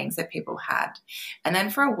 beliefs, sayings that people had? And then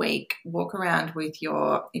for a week, walk around with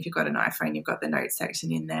if you've got an iPhone, you've got the notes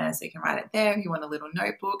section in there, so you can write it there if you want a little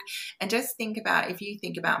notebook. And just think about, if you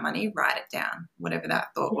think about money, write it down, whatever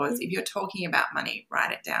that thought was. If you're talking about money,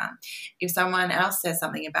 write it down. If someone else says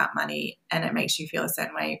something about money and it makes you feel a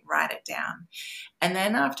certain way, write it down. And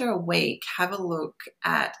then after a week, have a look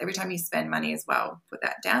at every time you spend money as well, put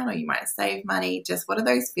that down, or you might save money. Just what are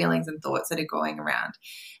those feelings and thoughts that are going around?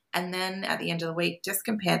 And then at the end of the week, just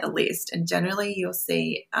compare the list. And generally you'll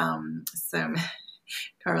see some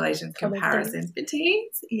correlations, comparisons between.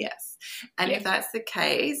 Yes. And if that's the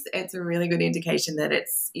case, it's a really good indication that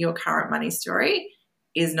it's your current money story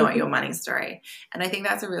is not your money story. And I think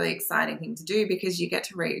that's a really exciting thing to do, because you get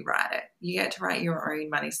to rewrite it. You get to write your own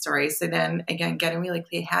money story. So then, again, getting really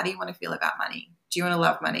clear, how do you want to feel about money? Do you want to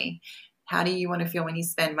love money? How do you want to feel when you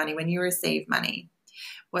spend money, when you receive money?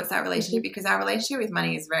 What's that relationship? Because our relationship with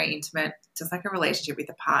money is very intimate, just like a relationship with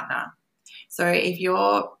a partner. So if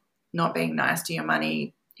you're not being nice to your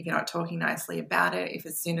money, if you're not talking nicely about it, if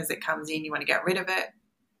as soon as it comes in you want to get rid of it,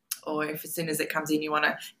 or if as soon as it comes in you want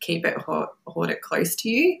to keep it, hoard it close to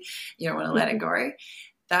you, you don't want to let it go,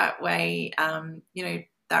 that way,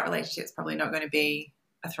 that relationship is probably not going to be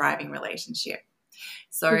a thriving relationship.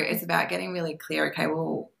 So it's about getting really clear, okay,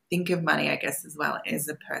 well, think of money, I guess, as well as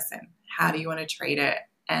a person. How do you want to treat it?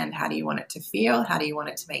 And how do you want it to feel? How do you want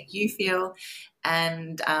it to make you feel?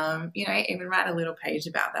 And, even write a little page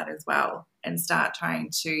about that as well, and start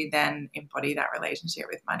trying to then embody that relationship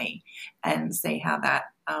with money and see how that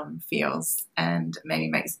feels, and maybe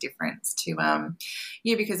makes a difference to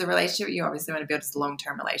you, because a relationship you obviously want to build is a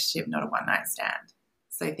long-term relationship, not a one-night stand.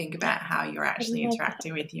 So think about how you're actually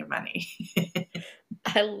interacting with your money.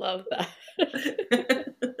 I love that.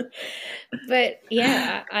 But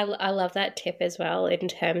yeah, I love that tip as well, in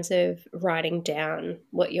terms of writing down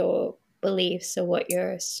what your beliefs or what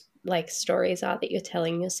your stories are that you're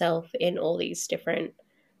telling yourself in all these different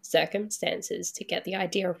circumstances, to get the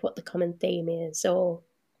idea of what the common theme is or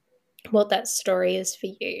what that story is for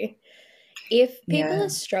you. If people are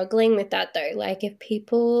struggling with that though, like if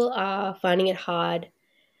people are finding it hard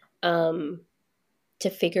to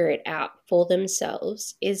figure it out for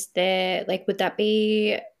themselves, is there, would that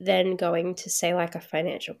be then going to say like a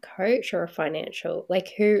financial coach or a financial,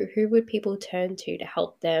 who would people turn to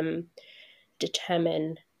help them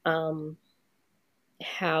determine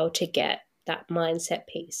how to get that mindset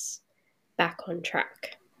piece back on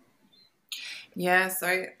track? Yeah,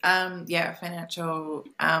 so financial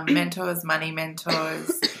mentors, money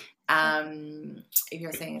mentors. If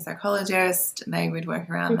you're seeing a psychologist, they would work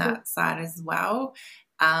around that side as well.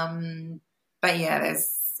 But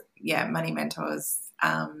there's money mentors,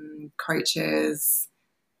 coaches,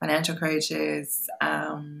 financial coaches,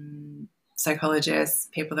 psychologists,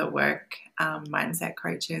 people that work, mindset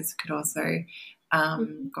coaches could also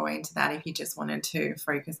go into that if you just wanted to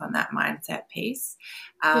focus on that mindset piece.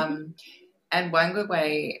 And one good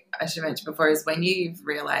way I should mention before is, when you've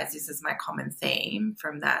realized this is my common theme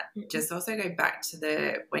from that, just also go back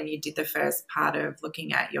to when you did the first part of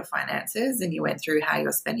looking at your finances and you went through how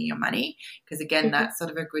you're spending your money. Because again, that's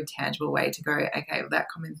sort of a good tangible way to go, okay, well, that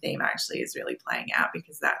common theme actually is really playing out,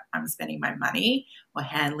 because that I'm spending my money or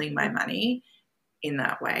handling my money in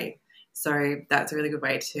that way. So that's a really good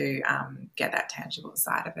way to get that tangible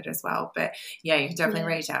side of it as well. But you can definitely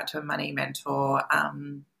reach out to a money mentor,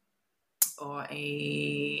 or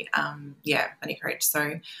a money coach.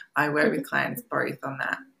 So I work with clients both on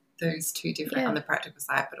that, those two different, on the practical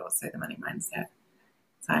side, but also the money mindset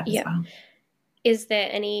side as well. Is there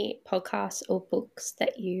any podcasts or books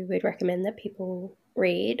that you would recommend that people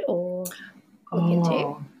read or look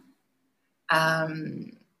into?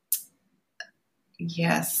 Um,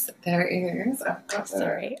 yes, there is. I've got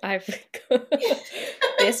Sorry, I've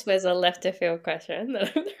this was a left of field question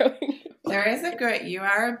that I'm throwing. There is a good. You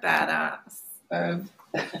are a badass.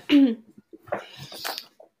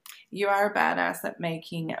 You are a badass at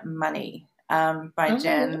making money. By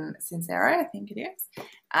Jen Sincero, I think it is.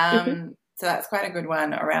 So that's quite a good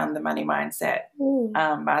one around the money mindset.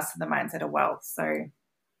 Master the mindset of wealth. So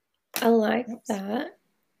I like that.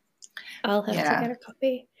 I'll have to get a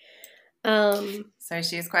copy. So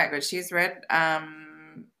she's quite good. She's read.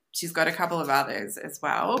 She's got a couple of others as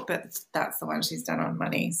well, but that's the one she's done on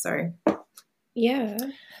money. So yeah,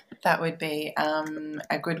 that would be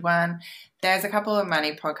a good one. There's a couple of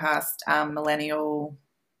money podcasts. Millennial.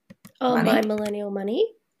 Money. My Millennial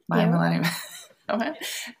Money. My Millennial.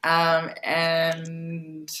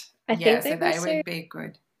 And I think so they would be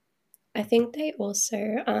good. I think they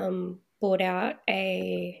also bought out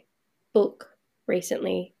a book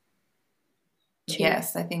recently.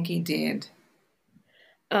 Yes, I think he did.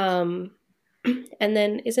 And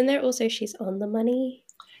then isn't there also She's on the Money?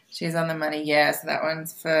 She's on the Money, yeah. So that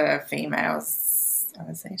one's for females. I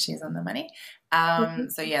would say She's on the Money.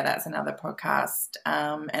 So yeah, that's another podcast.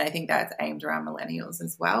 And I think that's aimed around millennials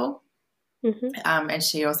as well. And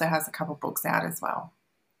she also has a couple books out as well.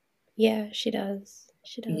 Yeah, she does.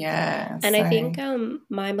 She does. Yeah. And I think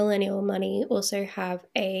My Millennial Money also have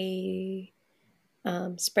a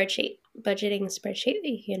budgeting spreadsheet that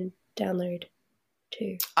you can download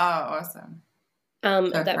too. Oh, awesome. For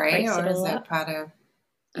that free, or is it part of?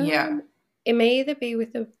 It may either be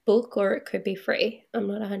with a book or it could be free. I'm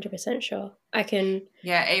not 100% sure. I can.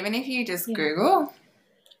 Yeah, even if you just Google,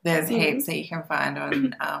 there's heaps that you can find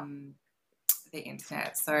on the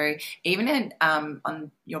internet. So even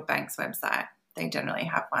on your bank's website, they generally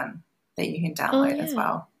have one that you can download as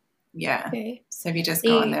well. Yeah. Okay. So if you just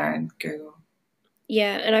go on there and Google.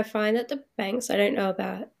 Yeah, and I find that the banks, I don't know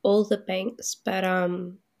about all the banks, but I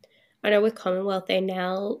know with Commonwealth they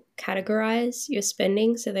now categorize your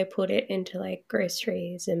spending, so they put it into like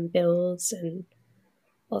groceries and bills and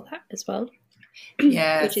all that as well.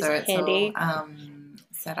 Yeah, which so is it's handy. all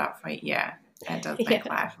set up for it does make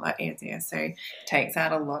life a lot easier. So it takes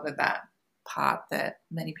out a lot of that part that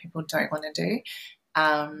many people don't want to do.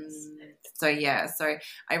 So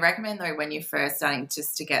I recommend though when you're first starting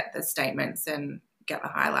just to get the statements and get the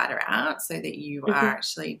highlighter out so that you are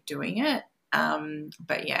actually doing it.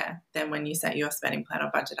 But yeah, then when you set your spending plan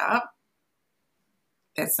or budget up,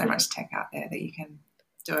 there's so much tech out there that you can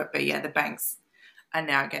do it. But yeah, the banks are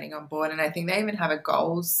now getting on board, and I think they even have a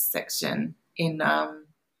goals section in I'm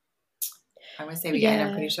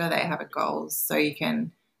pretty sure they have a goals, so you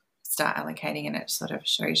can start allocating and it sort of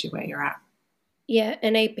shows you where you're at. Yeah,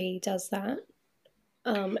 NAB does that.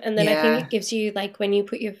 And then I think it gives you, like, when you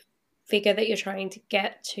put your figure that you're trying to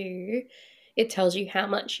get to, it tells you how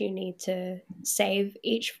much you need to save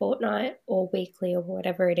each fortnight or weekly or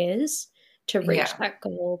whatever it is to reach that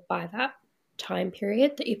goal by that time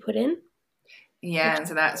period that you put in. Yeah, and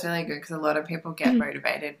so that's really good because a lot of people get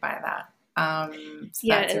motivated by that. So and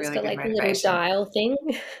that's it's got like a little dial thing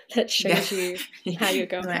that shows you how you're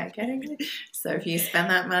going. Okay. So if you spend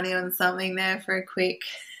that money on something there for a quick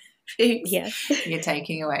fix, you're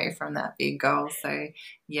taking away from that big goal. So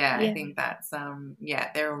I think that's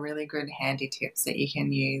there are really good handy tips that you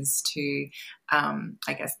can use to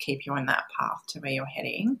I guess keep you on that path to where you're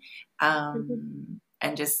heading. And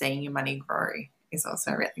just seeing your money grow is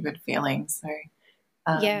also a really good feeling. So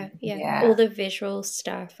all the visual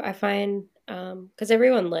stuff I find, because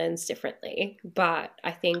everyone learns differently, but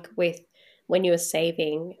I think when you're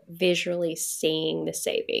saving, visually seeing the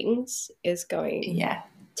savings is going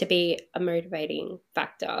to be a motivating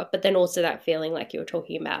factor. But then also that feeling like you were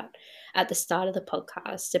talking about at the start of the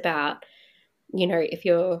podcast about, you know, if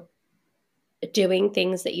you're doing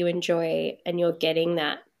things that you enjoy and you're getting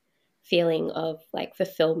that feeling of like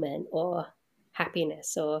fulfillment or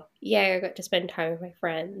happiness or I got to spend time with my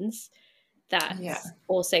friends, that's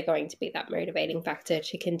also going to be that motivating factor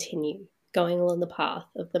to continue going along the path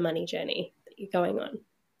of the money journey that you're going on.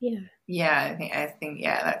 I think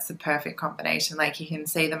that's a perfect combination. Like you can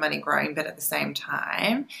see the money growing, but at the same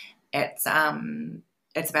time it's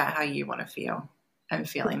about how you want to feel and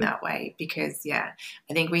feeling that way, because I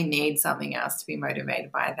think we need something else to be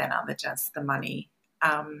motivated by than other just the money.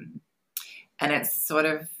 And it's sort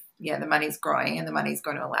of the money's growing and the money's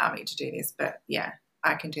going to allow me to do this, but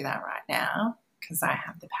I can do that right now because I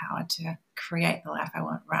have the power to create the life I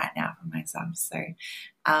want right now for myself. So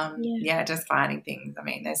just finding things. I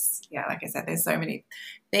mean, there's like I said, there's so many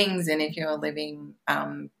things, and if you're living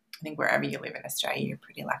I think wherever you live in Australia, you're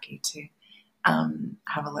pretty lucky to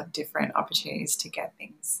have a lot of different opportunities to get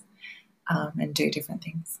things and do different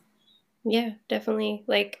things. Yeah, definitely.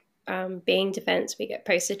 Like being defense, we get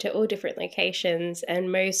posted to all different locations,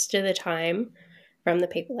 and most of the time from the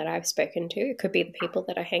people that I've spoken to, it could be the people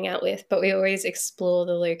that I hang out with, but we always explore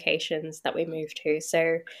the locations that we move to.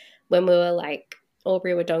 So when we were like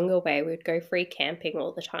Albury-Wodonga way, we'd go free camping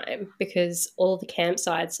all the time because all the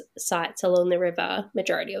sites along the river,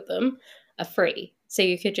 majority of them, are free. So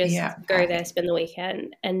you could just go there, spend the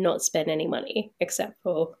weekend, and not spend any money except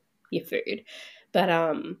for your food. But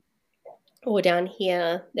or down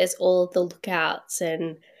here, there's all the lookouts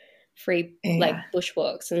and free like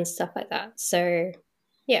bushwalks and stuff like that. So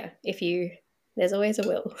yeah, there's always a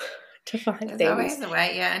will to find things. There's always a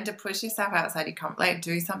way, and to push yourself outside your comfort, like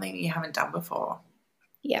do something that you haven't done before.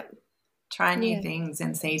 Yeah. Try new things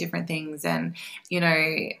and see different things. And, you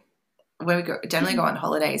know, we generally go on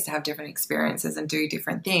holidays to have different experiences and do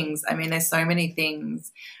different things. I mean, there's so many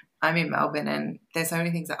things. I'm in Melbourne and there's so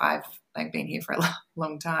many things that I've like been here for a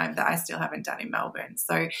long time that I still haven't done in Melbourne.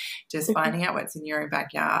 So just finding out what's in your own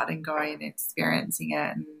backyard and going and experiencing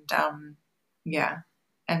it and,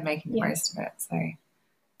 and making the most of it. So,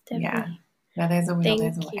 definitely. Yeah, there's a will,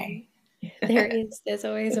 there's a way. There's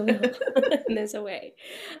always a will and there's a way.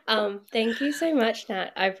 Thank you so much,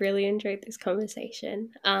 Nat. I've really enjoyed this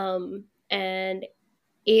conversation. And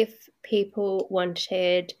if people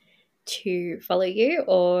wanted to follow you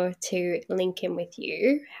or to link in with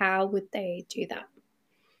you, how would they do that?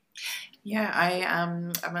 Yeah,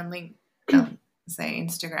 I'm on link, say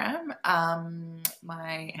Instagram.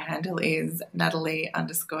 My handle is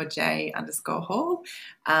Natalie_J_Hall,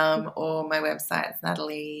 or my website is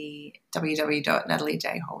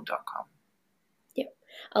www.nataliejhall.com. Yep,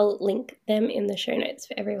 I'll link them in the show notes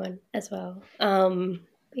for everyone as well.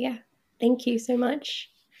 Yeah, thank you so much.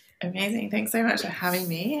 Amazing. Thanks so much for having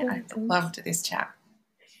me. I loved this chat.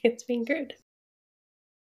 It's been good.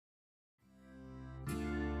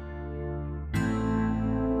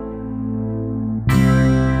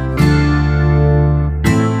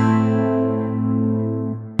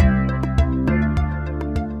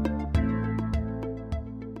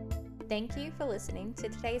 Thank you for listening to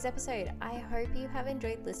today's episode. I hope you have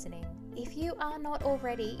enjoyed listening. If you are not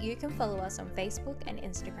already, you can follow us on Facebook and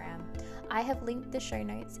Instagram. I have linked the show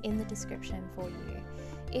notes in the description for you.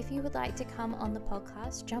 If you would like to come on the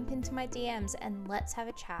podcast, jump into my DMs and let's have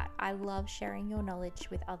a chat. I love sharing your knowledge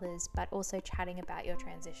with others, but also chatting about your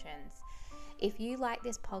transitions. If you like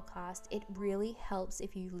this podcast, it really helps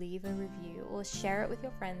if you leave a review or share it with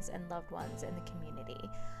your friends and loved ones in the community.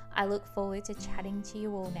 I look forward to chatting to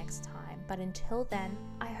you all next time, but until then,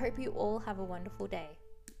 I hope you all have a wonderful day.